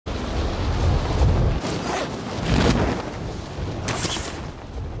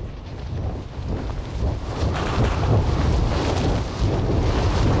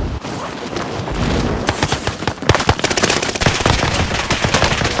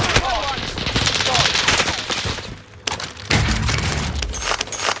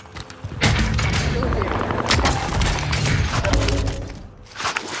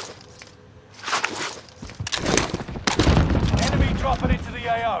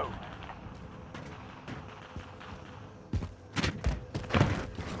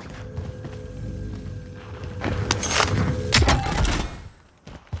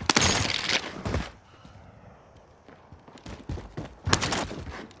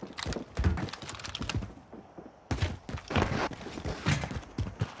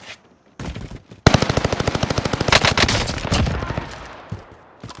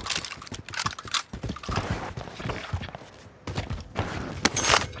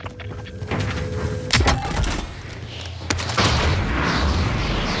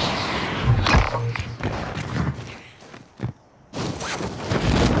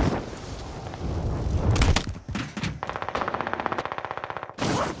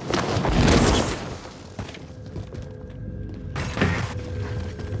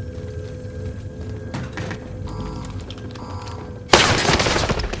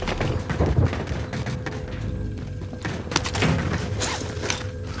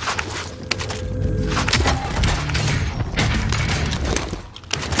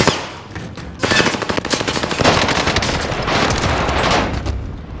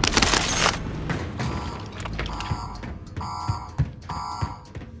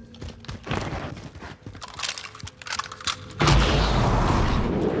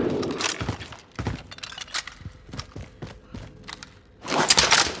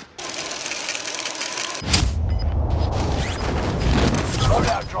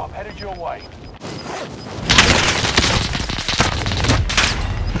headed your way.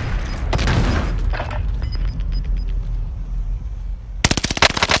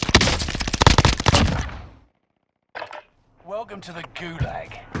 Welcome to the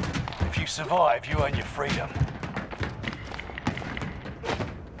Gulag. If you survive, you earn your freedom.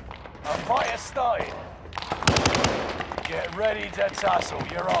 A fight has started. Get ready to tussle,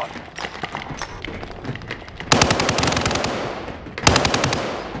 you're on.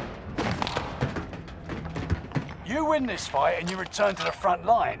 You win this fight and you return to the front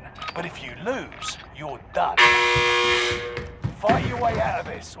line, but if you lose, you're done. Fight your way out of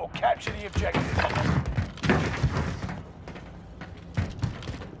this or capture the objective.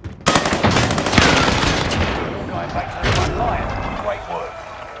 You're going back to the front line. Great work.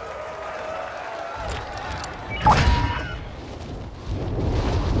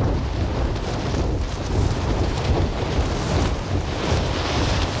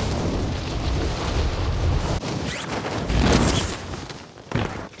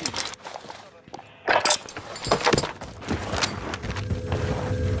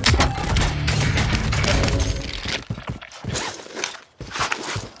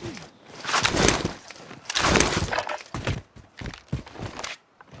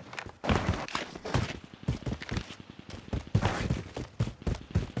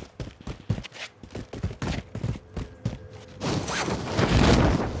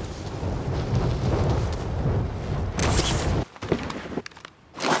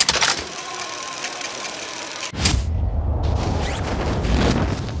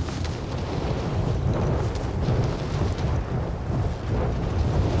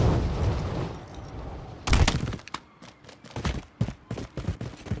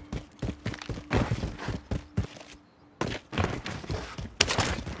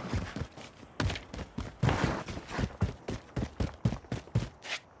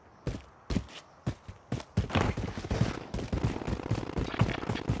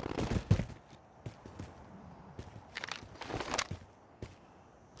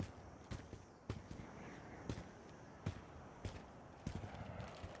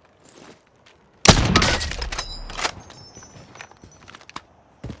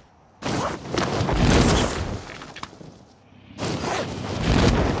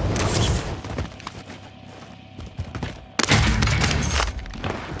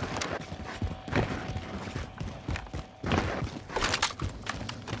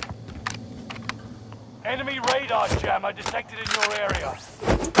 Enemy radar jammer detected in your area.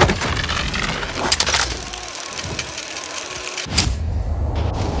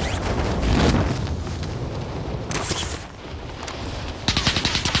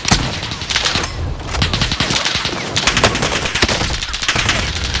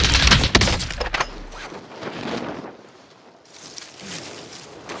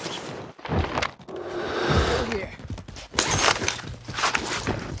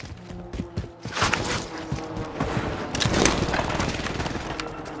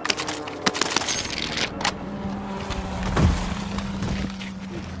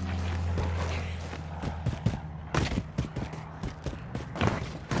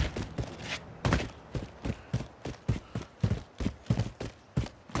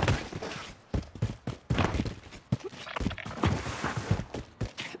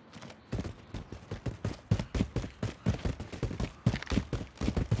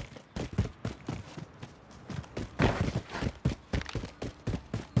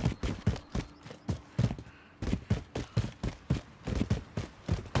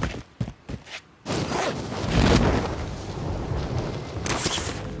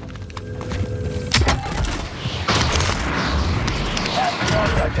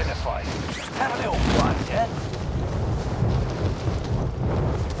 Identified. Have a little fun, yeah?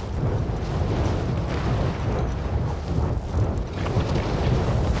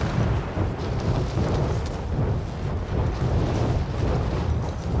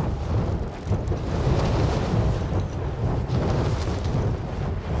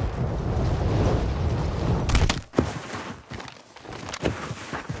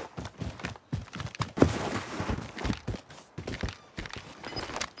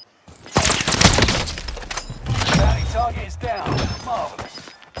 Target is down. Marvelous.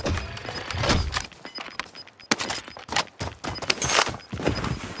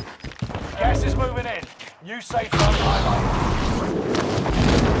 Gas is moving in. New safe zone highlighted.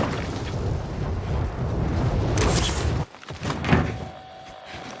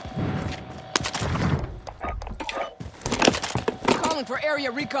 Calling for area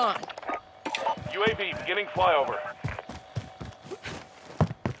recon. UAV beginning flyover.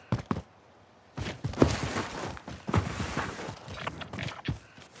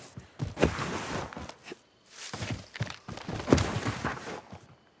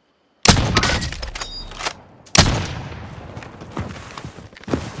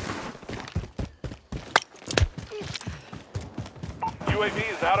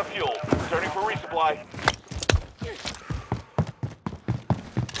 UAV is out of fuel. Returning for resupply.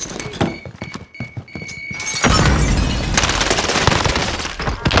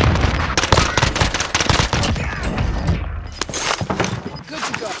 Good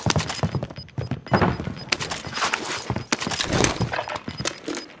to go.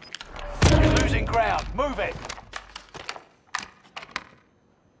 You're losing ground. Move it.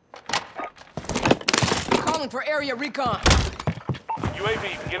 Calling for area recon.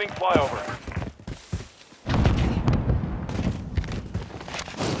 UAV beginning flyover.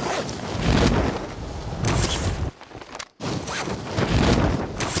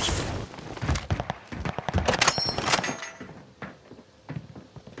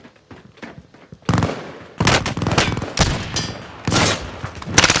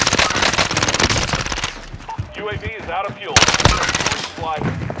 UAV is out of fuel. Resupply.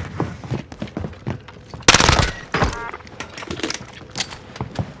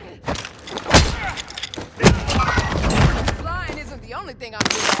 Flying isn't the only thing I'm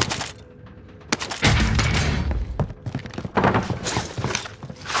good at.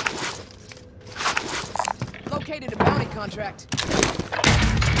 Located a bounty contract.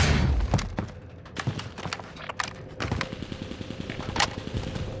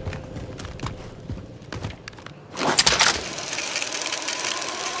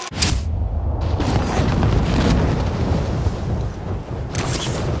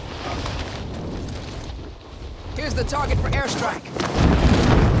 Here's the target for airstrike.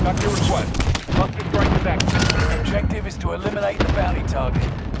 Got your request. Cluster strike connect. Objective is to eliminate the bounty target.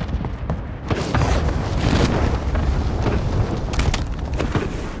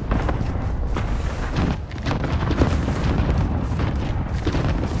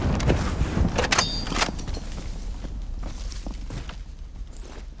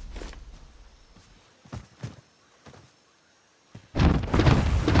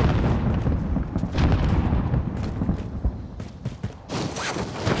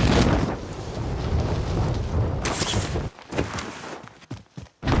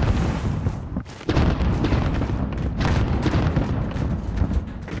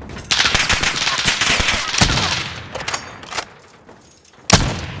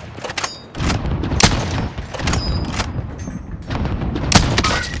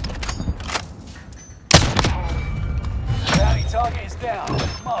 Target is down.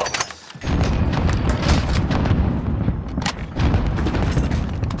 Marvelous.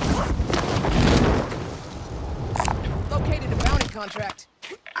 Located a bounty contract.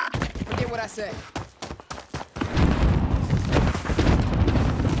 Forget what I said.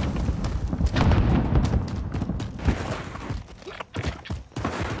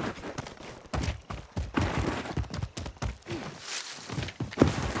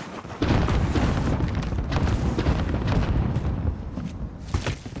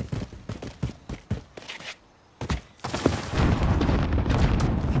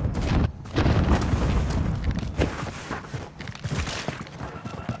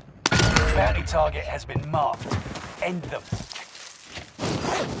 Bounty target has been marked. End them.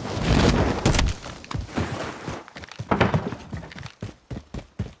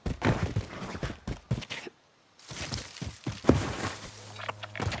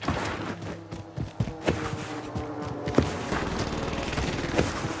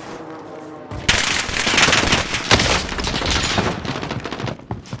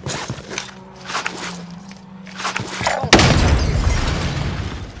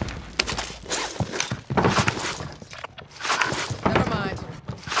 Never mind.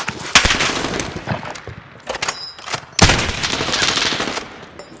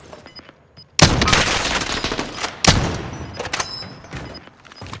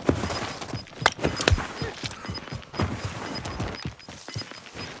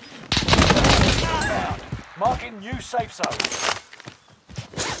 Marking new safe zone.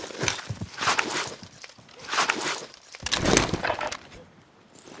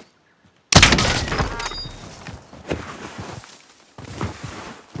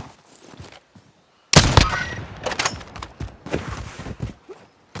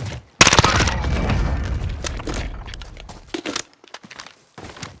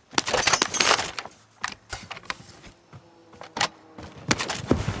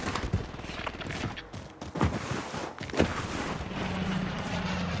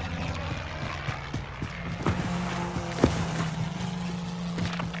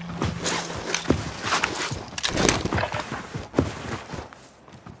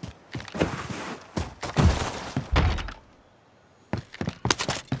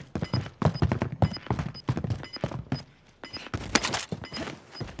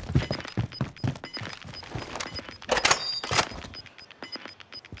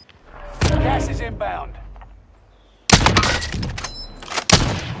 inbound.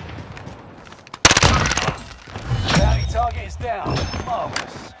 Bounty target is down.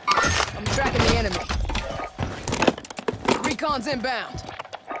 Marvelous. I'm tracking the enemy. Recon's inbound.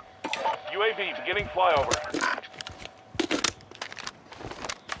 UAV beginning flyover.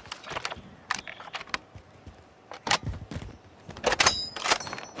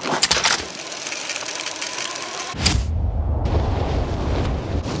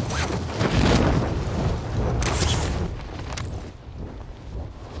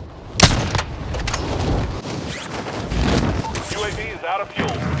 UAV is out of fuel.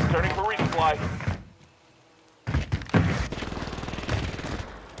 Returning for resupply.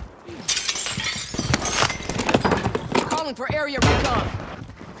 Calling for area recon.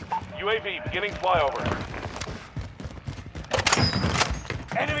 UAV beginning flyover.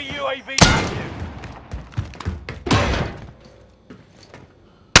 Enemy UAV active.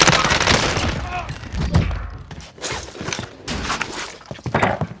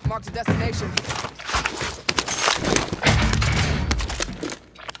 Marked a destination.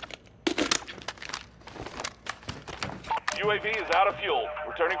 UAV is out of fuel.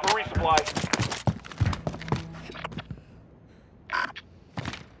 Returning for resupply.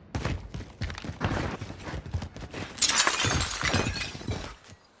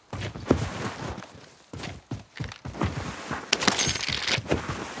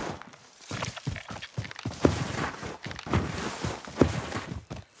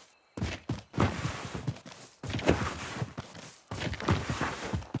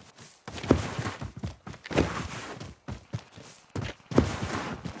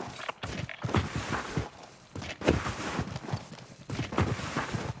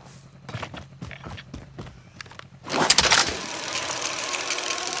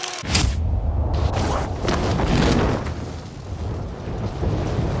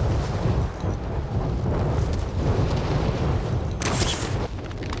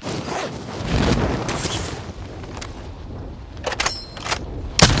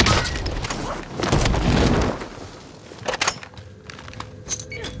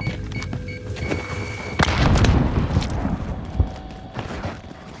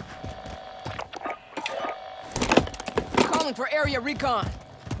 Calling for area recon.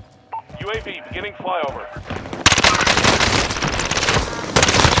 UAV beginning flyover.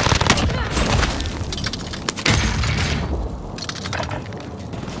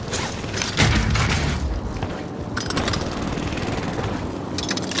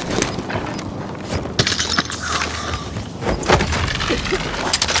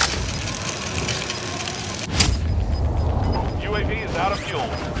 UAV is out of fuel.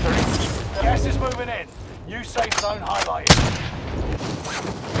 Gas is moving in. New safe zone highlighted.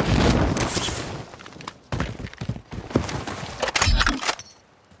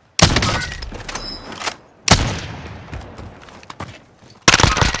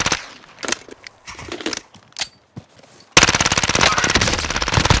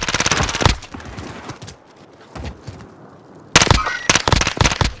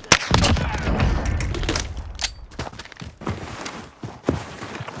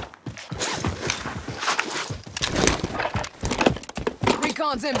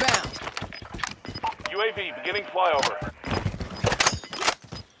 Recon's inbound. UAV beginning flyover.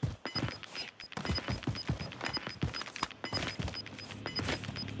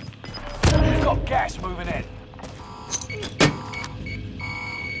 We've got gas moving in.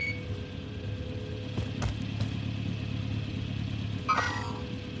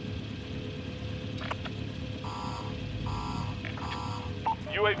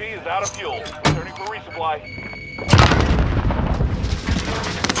 UAV is out of fuel. Returning for resupply.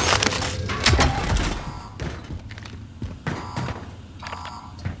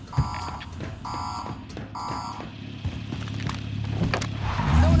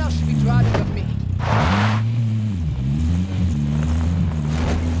 No one else should be driving with me.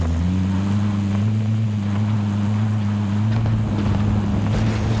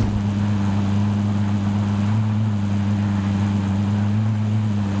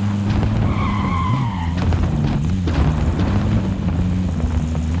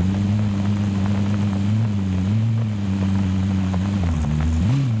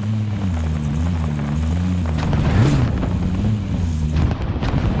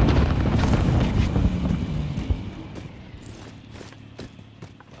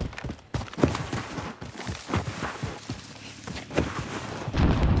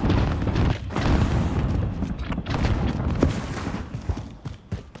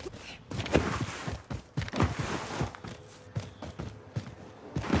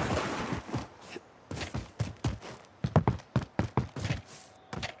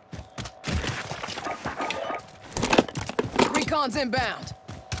 Recon's inbound.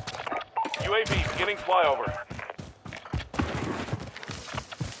 UAV beginning flyover.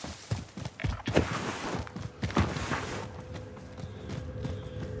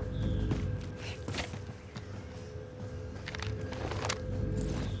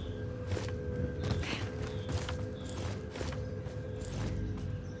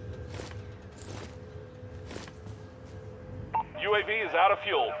 UAV is out of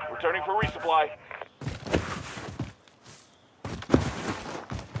fuel. Returning for resupply.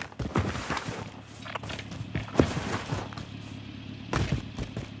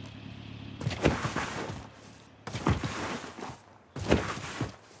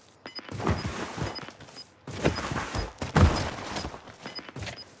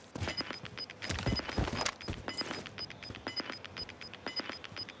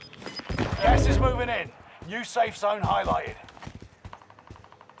 Gas is moving in. New safe zone highlighted.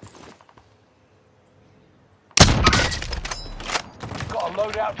 Got a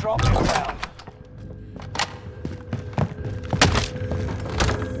loadout drop inbound.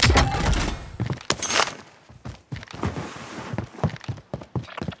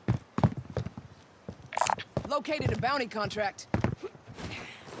 Located a bounty contract.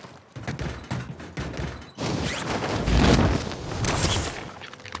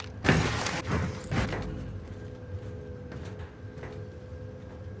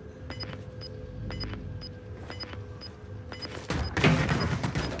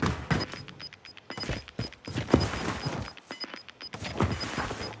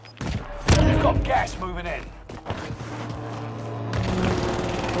 You've got gas moving in.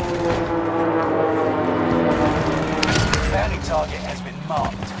 Bounty target has been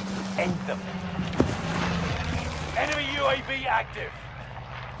marked. End them. Enemy UAV active.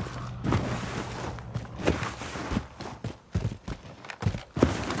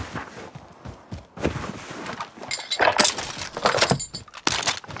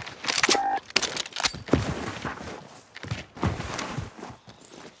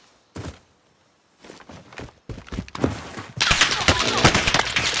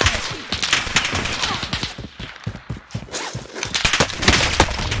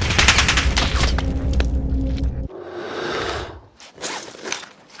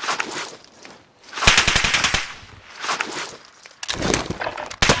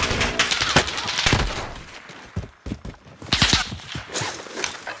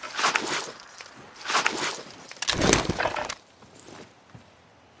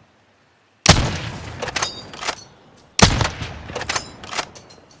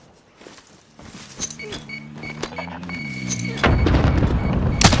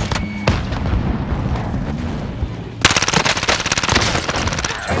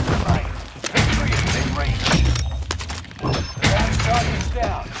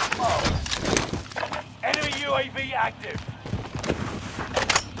 UAV active.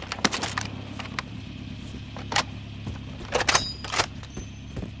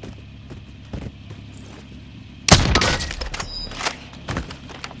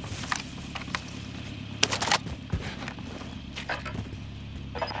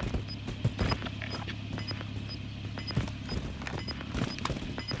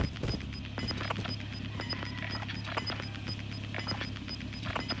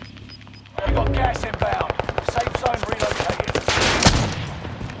 We got gas inbound. Safe zone relocated.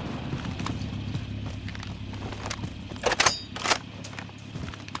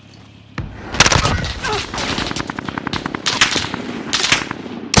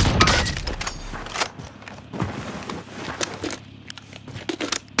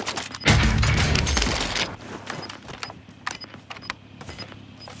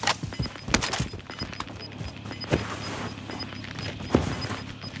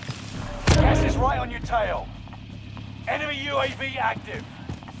 Gas is right on your tail. Enemy UAV active.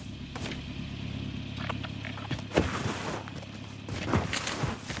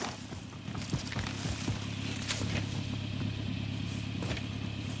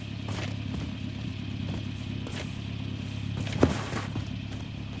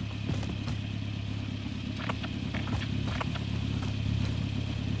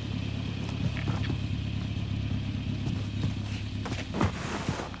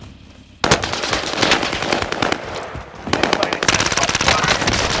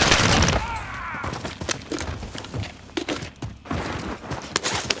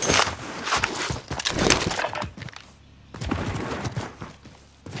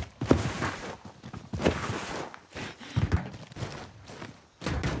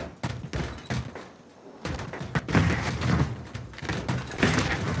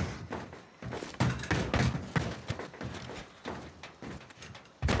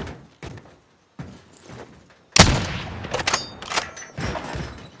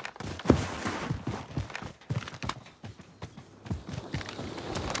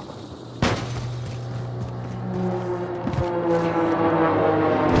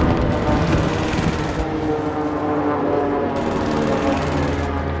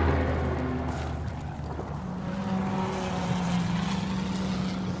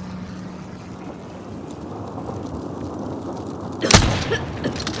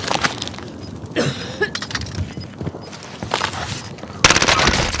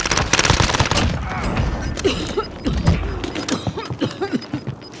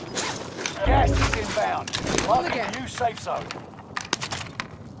 zone.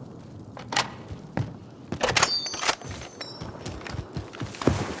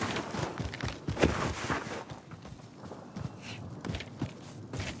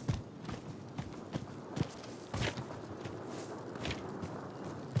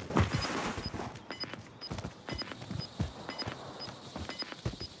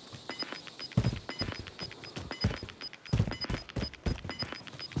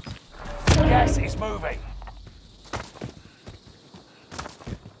 Gas is moving.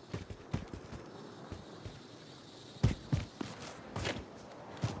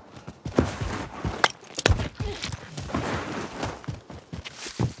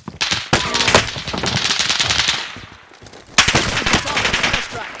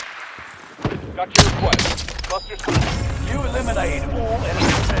 Got your request. Cluster. You eliminated all enemy